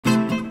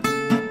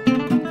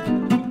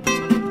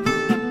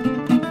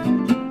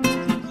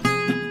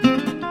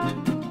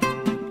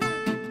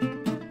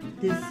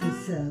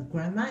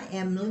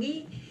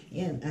family,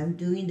 and I'm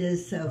doing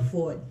this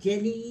for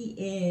Jenny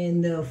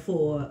and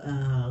for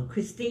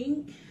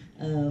Christine,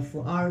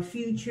 for our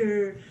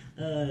future,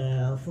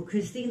 for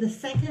Christine the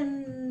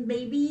second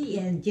baby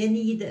and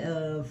Jenny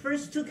the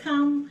first to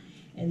come.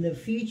 In the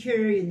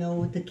future, you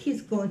know, the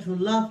kids going to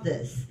love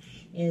this.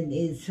 And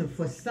it's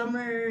for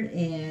summer,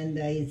 and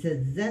it's a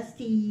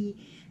zesty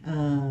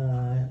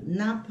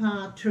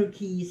Nappa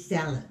turkey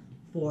salad.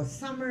 For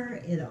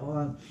summer,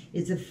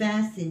 it's a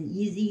fast and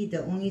easy.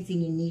 The only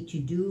thing you need to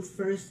do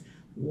first,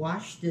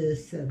 wash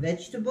this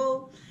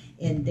vegetable,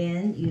 and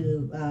then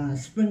you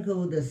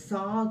sprinkle the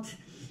salt,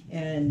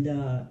 and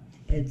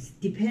it's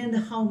depend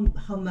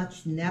how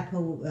much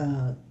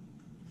Nappa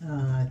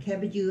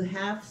cabbage you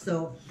have,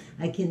 so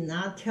I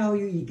cannot tell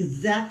you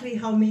exactly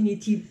how many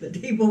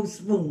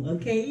tablespoons,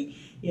 okay?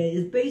 Yeah,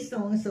 it's based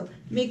on, so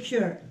make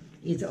sure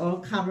it's all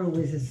covered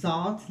with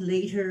salt.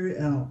 Later,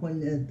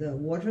 when the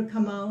water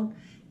come out,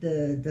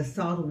 the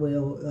salt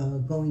will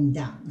going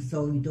down,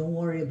 so you don't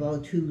worry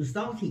about too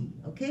salty,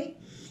 okay?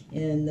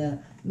 And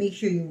make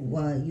sure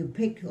you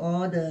pick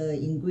all the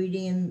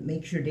ingredients,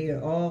 make sure they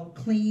are all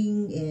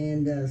clean,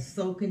 and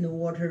soak in the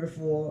water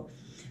for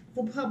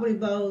probably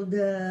about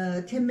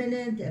 10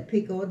 minutes.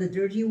 Pick all the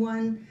dirty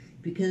one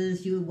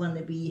because you want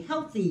to be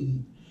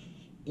healthy.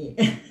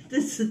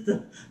 This is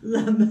the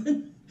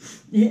lemon,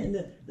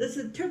 and this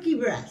is turkey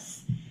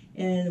breast,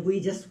 and we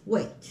just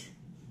wait.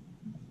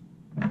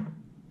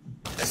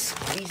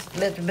 Squeeze a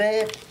little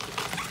bit.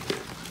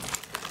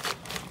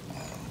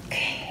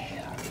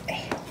 Okay, all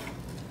right.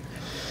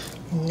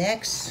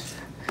 Next,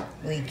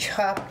 we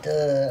chop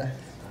the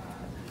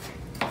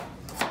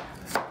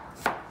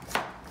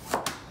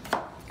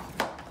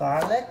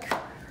garlic.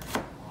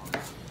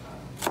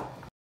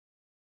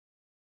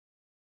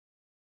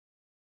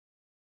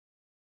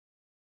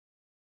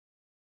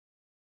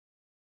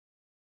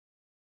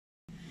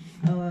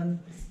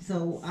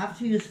 So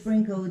after you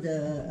sprinkle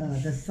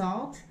the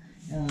salt,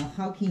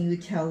 how can you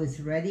tell it's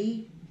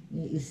ready?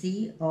 You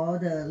see all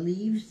the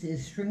leaves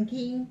is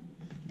shrinking,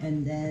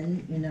 and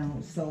then, you know,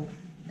 so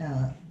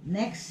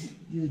next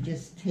you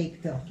just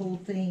take the whole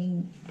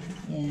thing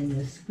and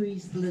you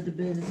squeeze a little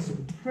bit,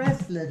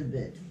 press a little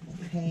bit,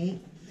 okay?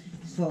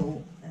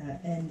 So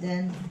and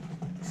then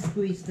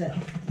squeeze the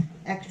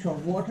extra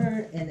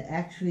water, and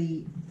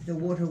actually the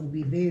water will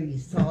be very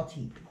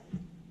salty.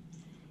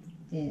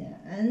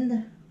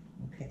 And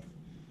okay,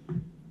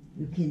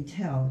 you can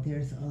tell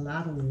there's a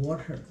lot of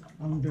water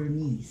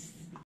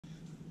underneath.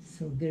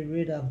 So get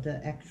rid of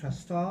the extra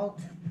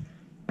salt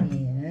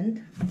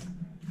and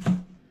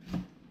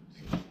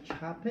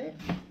chop it.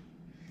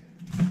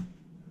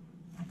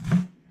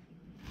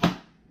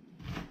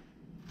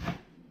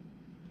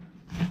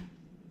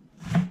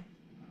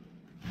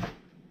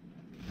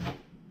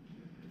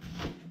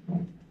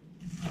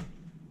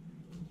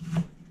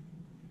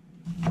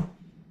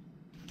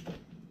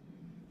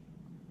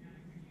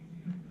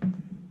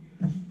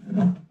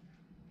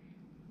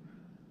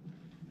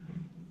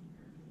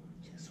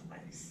 Just 1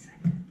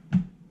 second. I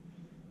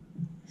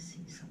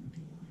see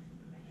something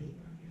here.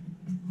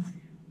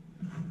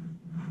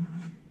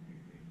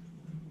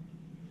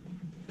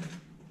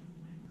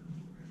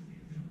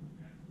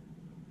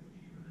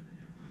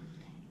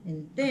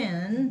 And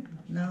then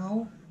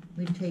now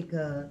we take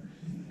the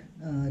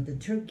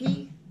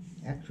turkey.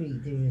 Actually,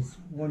 there is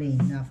more than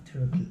enough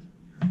turkey.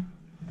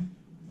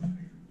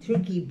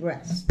 Turkey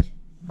breast.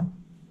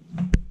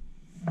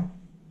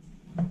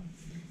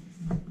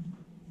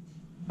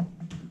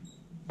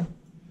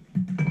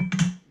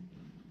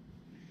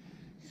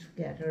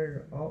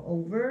 Scatter all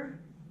over.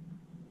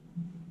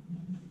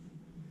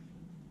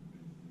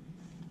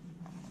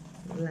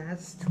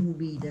 Last will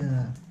be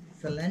the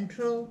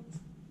cilantro.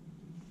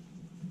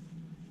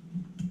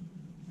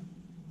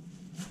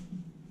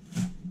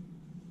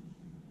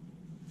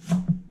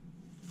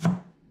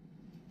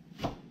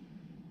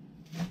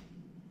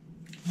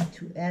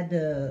 To add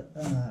the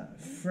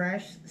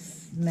fresh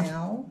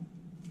smell,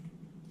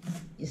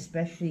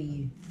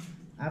 especially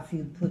after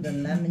you put the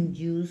lemon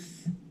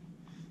juice.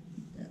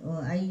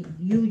 I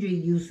usually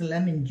use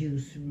lemon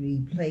juice to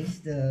replace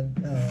the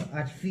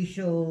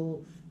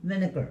artificial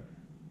vinegar.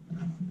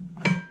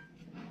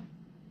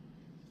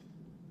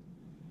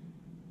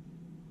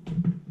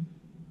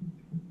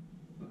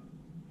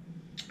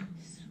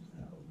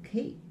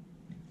 Okay,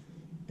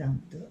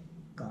 dump the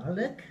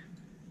garlic.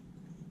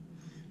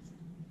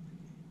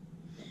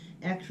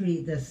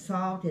 Actually, the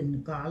salt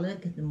and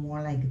garlic is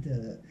more like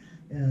the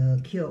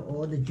kill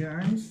all the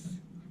germs.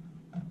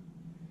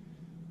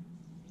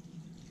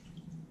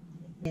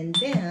 And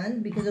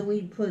then, because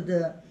we put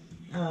the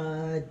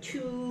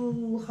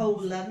 2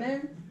 whole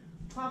lemon,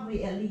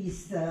 probably at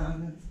least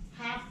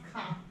half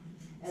cup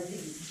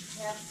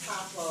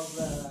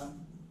of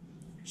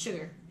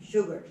sugar.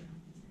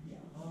 Yeah,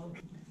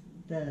 okay.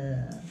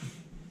 The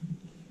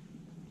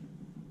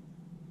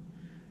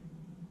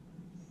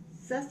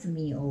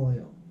sesame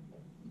oil.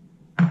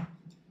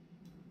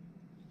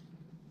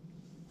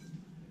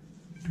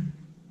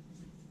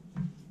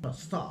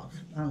 Salt,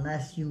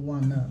 unless you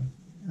want to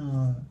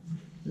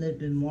a little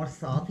bit more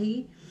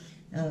salty.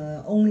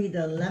 Only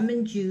the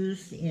lemon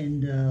juice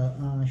and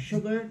the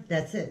sugar,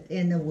 that's it.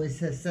 And with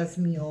the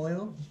sesame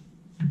oil.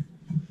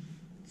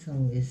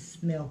 So it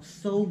smells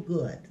so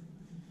good.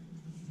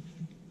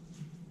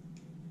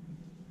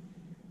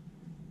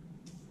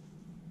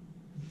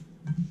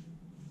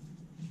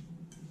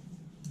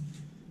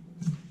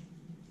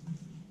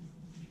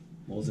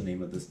 What was the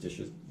name of this dish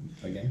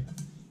again?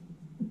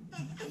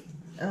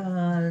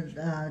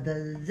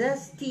 The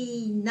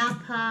zesty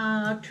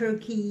Nappa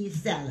turkey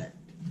salad.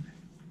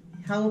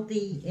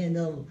 Healthy, and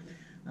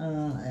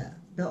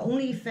the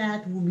only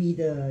fat will be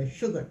the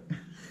sugar.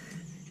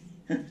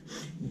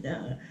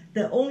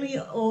 The only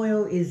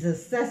oil is the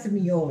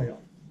sesame oil.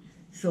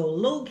 So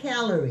low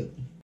calorie.